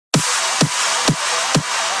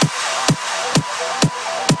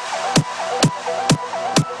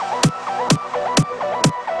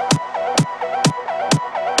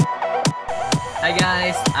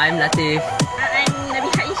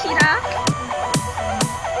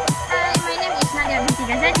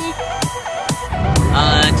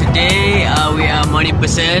morning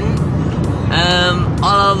person.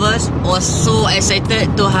 All of us was so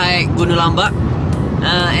excited to hike Gunung Lambak.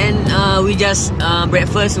 And we just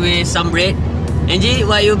breakfast with some bread. Angie,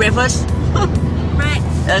 what you breakfast? Bread.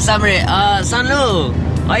 Some bread. Sanlu,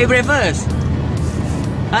 what you breakfast?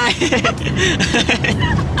 Hi.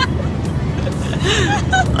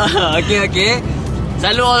 Okay.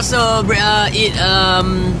 Sanlu also eat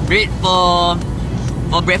bread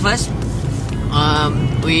for breakfast.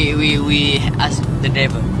 We ask the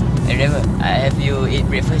driver. Hey driver, have you eat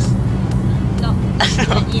breakfast? No,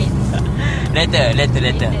 not yet.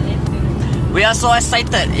 Later. We are so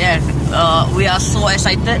excited. Yes, we are so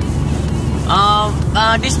excited.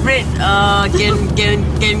 This bread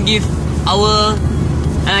can give our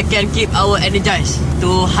can keep our energized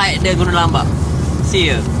to hike the Gunung Lambak.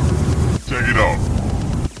 See you. Check it out.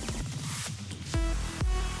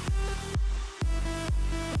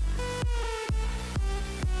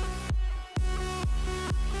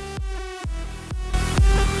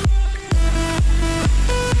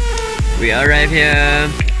 We arrive here.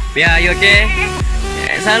 Yeah, you okay?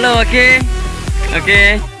 Yes, hello, okay?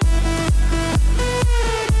 Okay.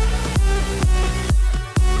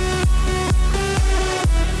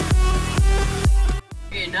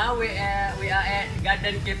 Okay, now we are at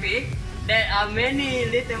Garden Cafe. There are many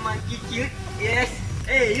little monkey cute. Yes.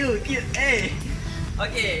 Hey, you cute. Hey.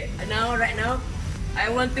 Okay, right now, I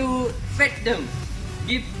want to fed them.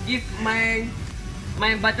 Give my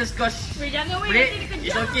butterscotch bread.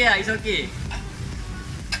 It's okay lah, it's okay.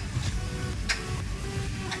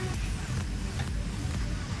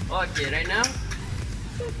 Okay, right now.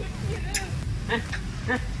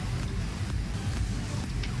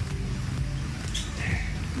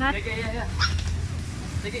 Take it, yeah.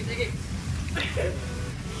 Take it.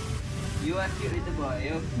 You are cute little boy,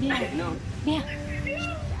 you. Yeah. No. Yeah.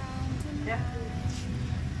 Yeah.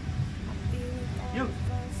 You.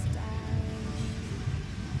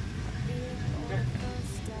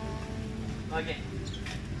 Okay.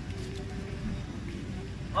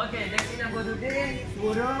 Okay, that's enough for today.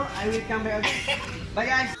 Tomorrow I will come back again. Bye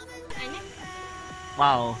guys.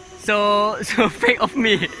 Wow, so fake of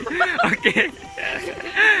me. Okay.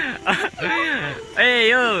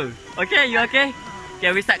 Hey you. Okay, you okay?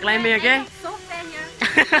 Okay, we start climbing, okay? So fair here.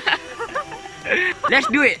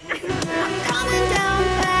 Let's do it.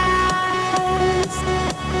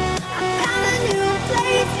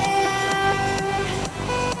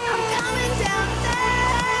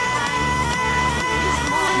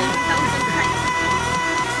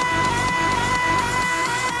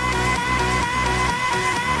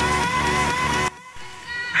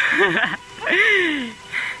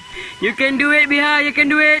 You can do it, Biha. You can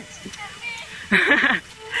do it.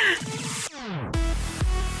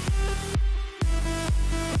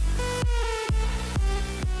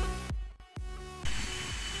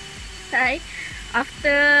 Right.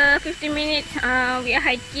 After 15 minutes, we are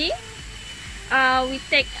hiking. We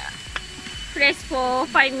take rest for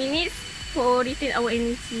 5 minutes for retain our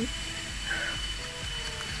energy.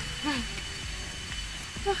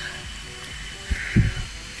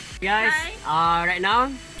 Guys, right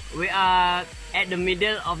now we are at the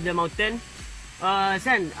middle of the mountain.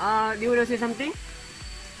 San, do you want to say something?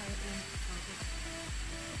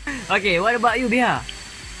 Okay, what about you, Biha?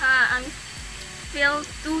 I'm feel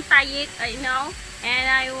too tired right now, and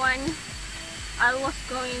I was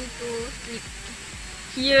going to sleep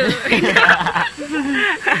here.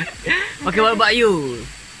 Okay, what about you,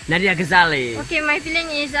 Nadia Ghazali? Okay, my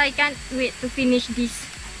feeling is I can't wait to finish this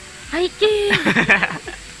hiking.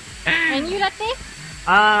 And you, Latif?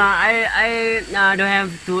 I don't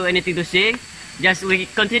have anything to say. Just we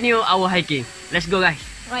continue our hiking. Let's go, guys.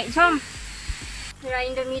 Right, so we are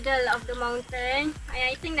in the middle of the mountain.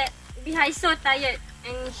 I think that Biha is so tired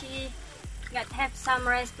and she got to have some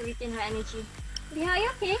rest to retain her energy. Biha, are you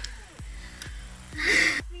okay?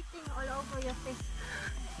 Sweating all over your face.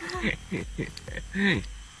 Okay.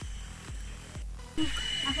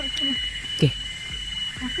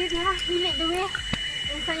 Okay, Biha, you lead the way.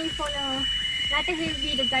 And Sunny follow. Later he'll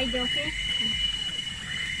be the guide, okay?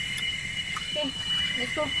 Okay,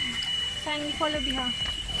 let's go. Sunny follow Biha.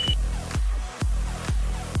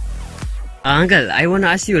 Uncle, I want to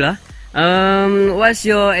ask you lah. What's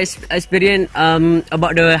your experience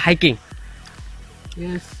about the hiking?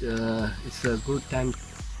 Yes, it's a good time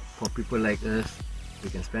for people like us. We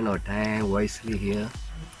can spend our time wisely here.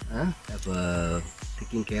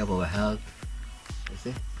 Taking care of our health. I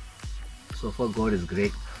say. So far, God is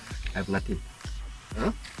great. I have nothing.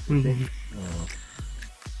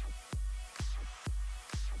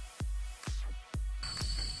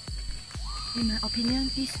 In my opinion,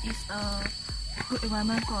 this is a good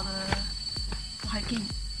environment for the hiking.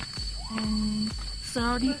 And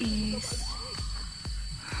surrounding is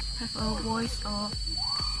have a voice of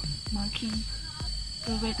monkey.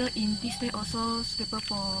 The weather in this day also suitable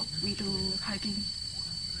for we do hiking.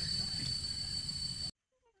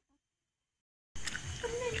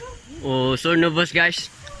 Oh, so nervous, guys.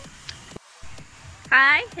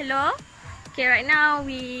 Hi, hello. Okay, right now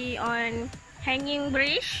we on hanging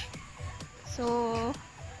bridge. So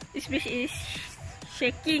this bridge is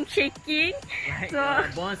shaking. Like So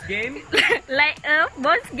bounce game. like a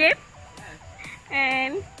bounce game.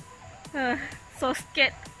 And so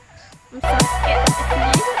scared. I'm so scared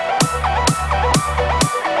actually.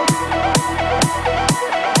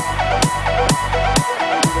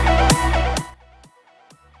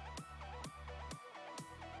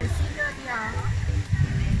 Consider they are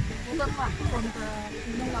moving up from the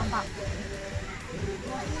Gunung Lambak.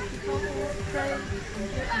 People who play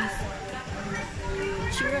here is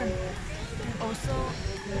children and also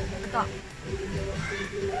dog.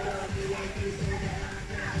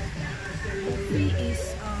 The fee is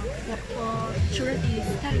for children is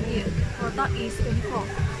 10 ringgit, for dog is 24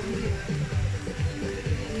 ringgit.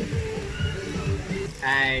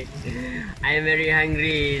 I'm very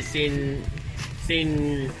hungry since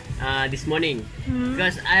this morning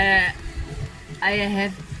because I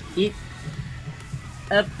have eat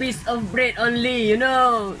a piece of bread only, you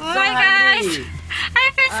know. Oh my gosh,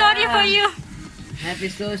 I feel sorry for you. I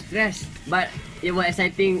feel so stressed, but it was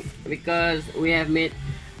exciting because we have made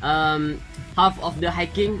half of the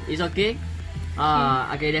hiking. Is okay.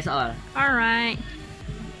 Okay, that's all. Alright.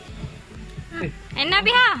 And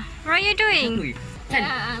Nabiha, what are you doing?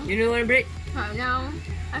 Kan, you know one break? Right now,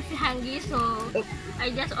 I feel hungry, so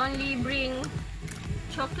I just only bring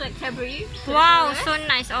chocolate Cadbury. Wow, so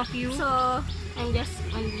nice of you. So I'm just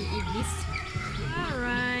only eat this.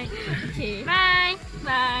 Alright. Okay. Bye.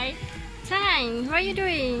 Bye. Tang, what are you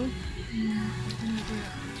doing?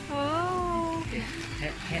 Oh.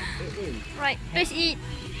 Right, let's eat.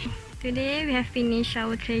 Today we have finished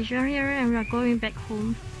our treasure here and we are going back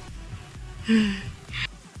home.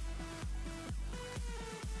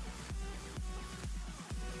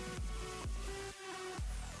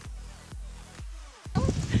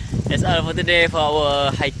 That's all for today for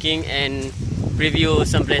our hiking and preview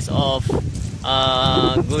some place of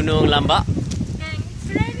Gunung Lambak. It's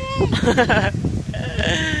raining.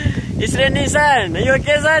 It's raining, son. Are you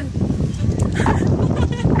okay, son?